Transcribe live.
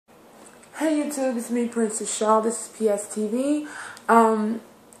Hey YouTube, it's me, Princess Shaw. This is PSTV. I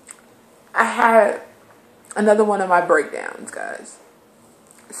had another one of my breakdowns, guys.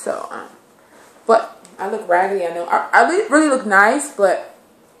 So, but I look raggedy, I know. I really look nice, but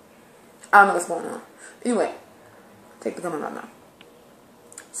I don't know what's going on. Anyway, take the gum out of my mouth.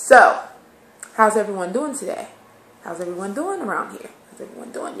 So, how's everyone doing today? How's everyone doing around here? How's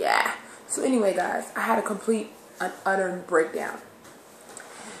everyone doing? Yeah. So anyway, guys, I had a complete and utter breakdown.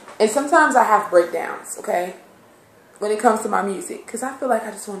 And sometimes I have breakdowns, okay, when it comes to my music. Because I feel like I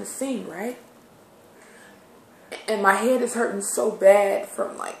just want to sing, right? And my head is hurting so bad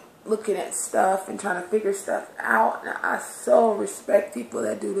from, like, looking at stuff and trying to figure stuff out. And I so respect people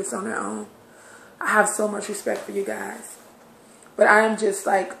that do this on their own. I have so much respect for you guys. But I am just,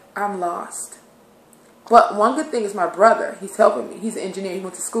 like, I'm lost. But one good thing is my brother. He's helping me. He's an engineer. He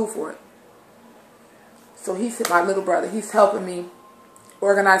went to school for it. So he's my little brother. He's helping me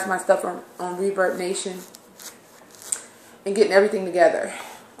organize my stuff on Reverb Nation and getting everything together.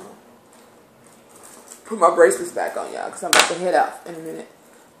 Put my bracelets back on, y'all, because I'm about to head out in a minute.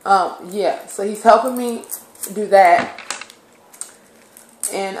 Yeah, so he's helping me do that.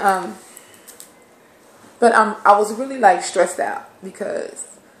 And but I was really like stressed out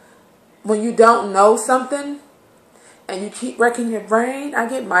because when you don't know something and you keep wrecking your brain, I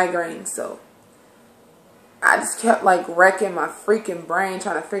get migraines, so I just kept like wrecking my freaking brain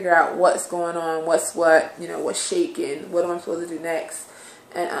trying to figure out what's going on, what's what, you know, what's shaking, what am I supposed to do next.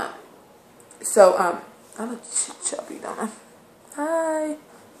 And so I look chubby, don't I? Hi.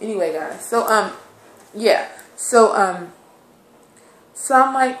 Anyway, guys. So yeah. So I'm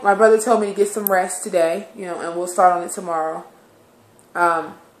like, my brother told me to get some rest today, you know, and we'll start on it tomorrow.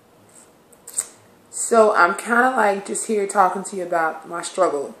 So I'm kind of like just here talking to you about my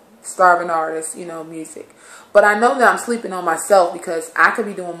struggle, starving artist, you know, music. But I know that I'm sleeping on myself because I could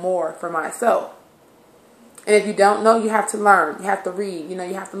be doing more for myself. And if you don't know, you have to learn. You have to read. You know,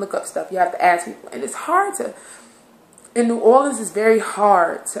 you have to look up stuff. You have to ask people. And it's hard to, in New Orleans, it's very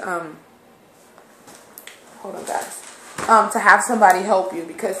hard to, hold on, guys, to have somebody help you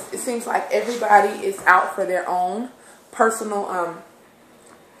because it seems like everybody is out for their own personal,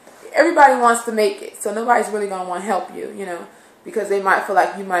 everybody wants to make it. So nobody's really going to want to help you, you know, because they might feel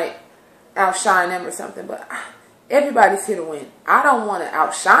like you might outshine them or something, but everybody's here to win. I don't want to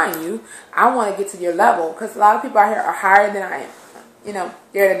outshine you. I want to get to your level because a lot of people out here are higher than I am. You know,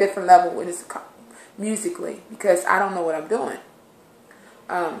 they're at a different level when it's musically because I don't know what I'm doing.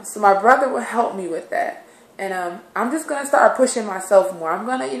 So my brother will help me with that, and I'm just gonna start pushing myself more. I'm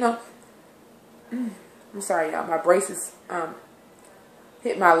gonna, you know, I'm sorry, y'all. My braces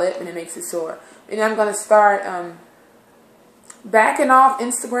hit my lip and it makes it sore, and I'm gonna start backing off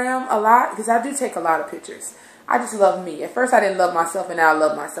Instagram a lot because I do take a lot of pictures. I just love me. At first I didn't love myself and now I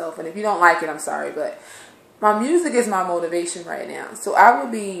love myself. And if you don't like it, I'm sorry. But my music is my motivation right now. So I will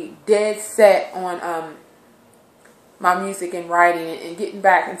be dead set on my music and writing and getting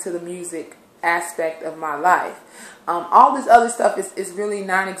back into the music aspect of my life. All this other stuff is really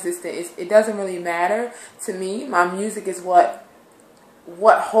non-existent. It doesn't really matter to me. My music is what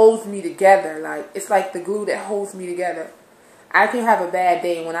holds me together. Like, it's like the glue that holds me together. I can have a bad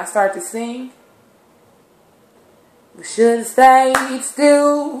day. When I start to sing, we should have stayed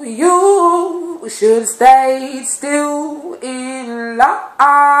still, you. We should have stayed still in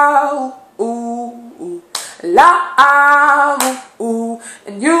love, ooh, love, ooh.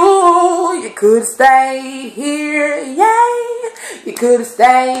 And you could have stayed here, yeah. You could have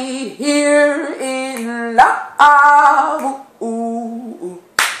stayed here in love, ooh,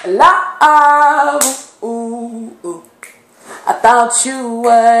 love, ooh. I thought you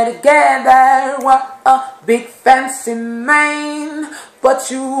were together, what a big fancy man, but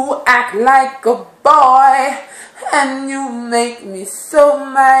you act like a boy, and you make me so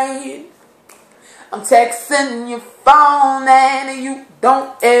mad. I'm texting your phone and you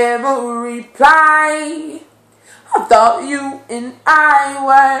don't ever reply. I thought you and I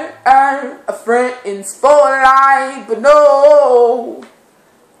were friends for life, but no.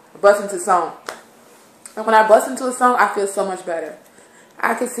 I bust into song. And when I bust into a song, I feel so much better.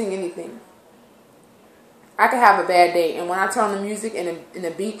 I can sing anything. I can have a bad day, and when I turn on the music and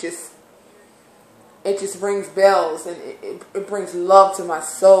the beat just rings bells, and it brings love to my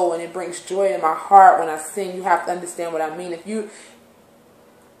soul, and it brings joy to my heart when I sing. You have to understand what I mean. If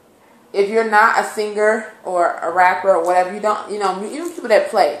you're not a singer or a rapper or whatever, you don't, you know, even people that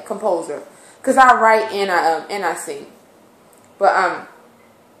play, composer, because I write and I sing. But I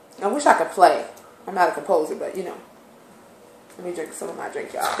wish I could play. I'm not a composer, but you know. Let me drink some of my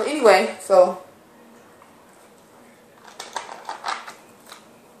drink, y'all. But anyway, so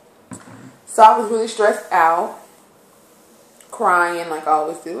So I was really stressed out, crying like I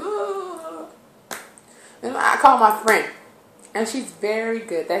always do. And I called my friend, and she's very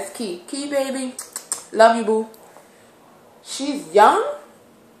good. That's Key. Key, baby. Love you, boo. She's young,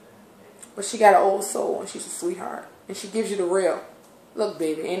 but she got an old soul, and she's a sweetheart. And she gives you the real. Look,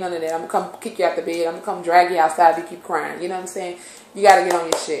 baby, ain't none of that. I'm going to come kick you out the bed. I'm going to come drag you outside if you keep crying. You know what I'm saying? You got to get on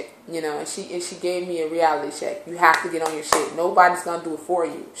your shit. You know, and she gave me a reality check. You have to get on your shit. Nobody's going to do it for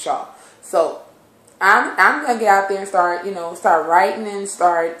you, Shaw. So, I'm going to get out there and start, you know, start writing and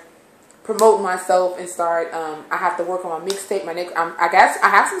start promoting myself and start, I have to work on my mixtape. I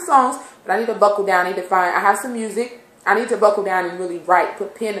have some songs, but I need to buckle down. I have some music. I need to buckle down and really write,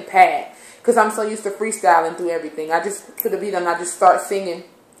 put pen to pad. Because I'm so used to freestyling through everything. I just put the beat on, I just start singing,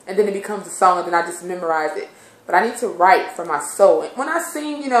 and then it becomes a song, and then I just memorize it. But I need to write from my soul. And when I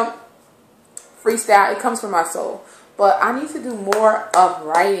sing, you know, freestyle, it comes from my soul. But I need to do more of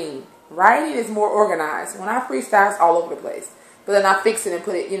writing. Writing is more organized. When I freestyle, it's all over the place. But then I fix it and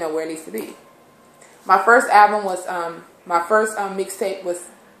put it, you know, where it needs to be. My first album was, my first mixtape was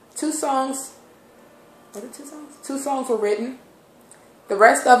 2 songs. Was it 2 songs? 2 songs were written. The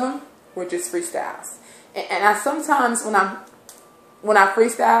rest of them were just freestyles. And I sometimes, when I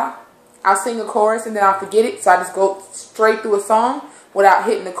freestyle, I'll sing a chorus and then I'll forget it. So I just go straight through a song without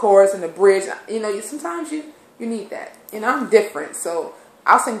hitting the chorus and the bridge. You know, sometimes you need that. You know, I'm different. So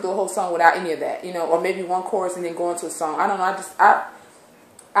I'll sing through a whole song without any of that. You know, or maybe one chorus and then go into a song. I don't know.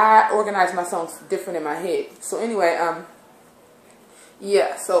 I organize my songs different in my head. So anyway,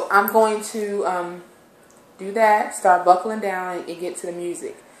 yeah. So I'm going to do that. Start buckling down and get to the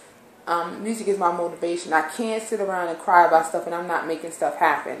music. Music is my motivation. I can't sit around and cry about stuff and I'm not making stuff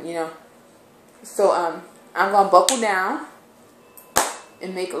happen, you know. So I'm gonna buckle down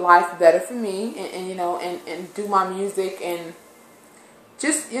and make life better for me, and you know, and do my music and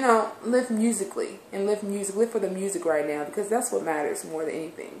just, you know, live musically and live for the music right now, because that's what matters more than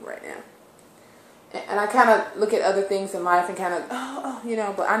anything right now. And I kind of look at other things in life and kind of, you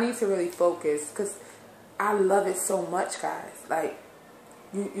know, but I need to really focus because I love it so much, guys. Like,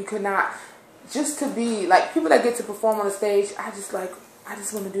 you could not, just to be, like, people that get to perform on the stage, I just want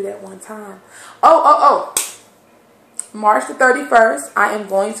to do that one time. March the 31st, I am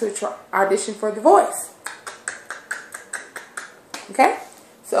going to audition for The Voice. Okay?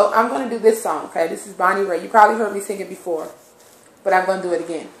 So, I'm going to do this song, okay? This is Bonnie Raitt. You probably heard me sing it before, but I'm going to do it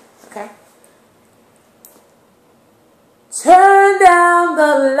again, okay? Turn down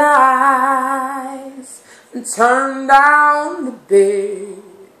the lights and turn down the bed.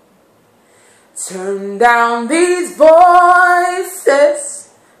 Turn down these voices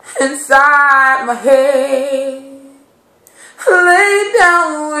inside my head. Lay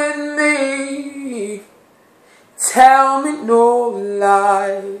down with me. Tell me no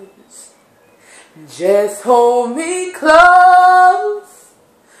lies. Just hold me close.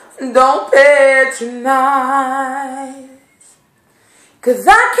 Don't patronize. 'Cause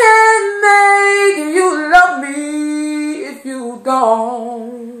I can't make you love me if you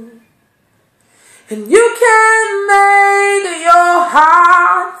don't. And you can't make your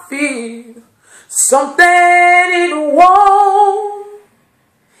heart feel something it won't.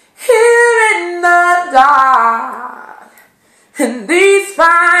 Here in the dark, in these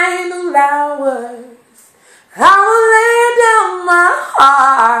final hours, I will lay down my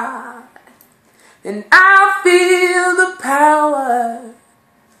heart, and I feel the power,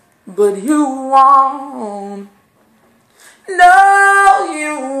 but you won't. No,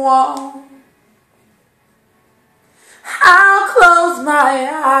 you won't. I'll close my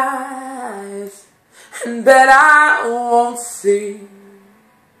eyes and bet I won't see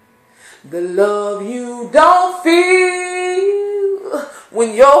the love you don't feel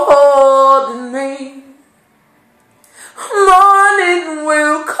when you're holding me. Morning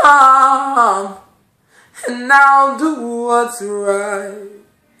will come and I'll do what's right.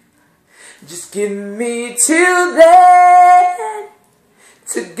 Just give me till then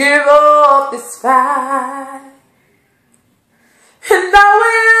to give up this fight. And I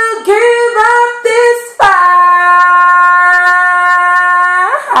will give up this fight.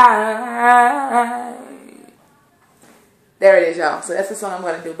 There it is, y'all. So that's the song I'm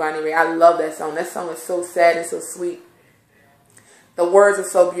going to do, Bonnie Raitt. I love that song. That song is so sad and so sweet. The words are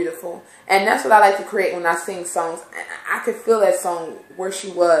so beautiful. And that's what I like to create when I sing songs. I could feel that song where she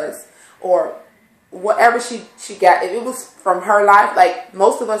was, or whatever she got. If it was from her life, like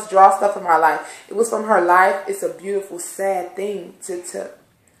most of us draw stuff from our life, it was from her life. It's a beautiful, sad thing to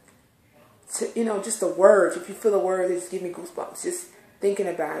you know, just the words. If you feel the words, they just give me goosebumps. Just thinking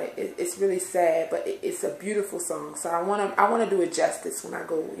about it. It's really sad, but it's a beautiful song. So I wanna do it justice when I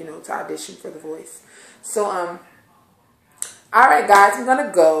go, you know, to audition for The Voice. So all right, guys, I'm gonna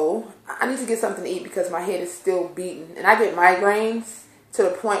go. I need to get something to eat because my head is still beating, and I get migraines to the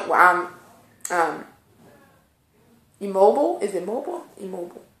point where I'm immobile. Is it mobile?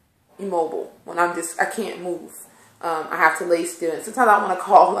 Immobile. When I can't move. I have to lay still. And sometimes I want to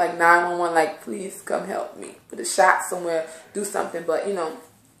call like 911, like, please come help me. Put a shot somewhere, do something. But, you know,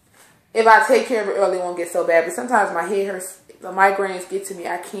 if I take care of it early, it won't get so bad. But sometimes my head hurts, the migraines get to me.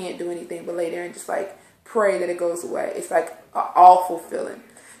 I can't do anything but lay there and just like pray that it goes away. It's like an awful feeling.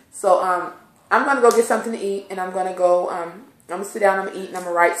 So I'm going to go get something to eat, and I'm going to go, I'm going to sit down, I'm going to eat, and I'm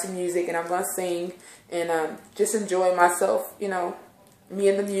going to write some music, and I'm going to sing and just enjoy myself, you know, me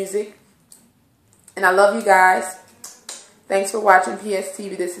and the music. And I love you guys. Thanks for watching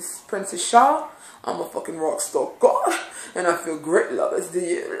PSTV. This is Princess Shaw. I'm a fucking rock star god, and I feel great, lovers. Do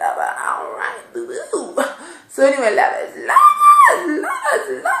you love it? All right, boo-boo. So anyway,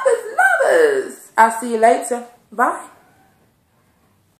 lovers. I'll see you later. Bye.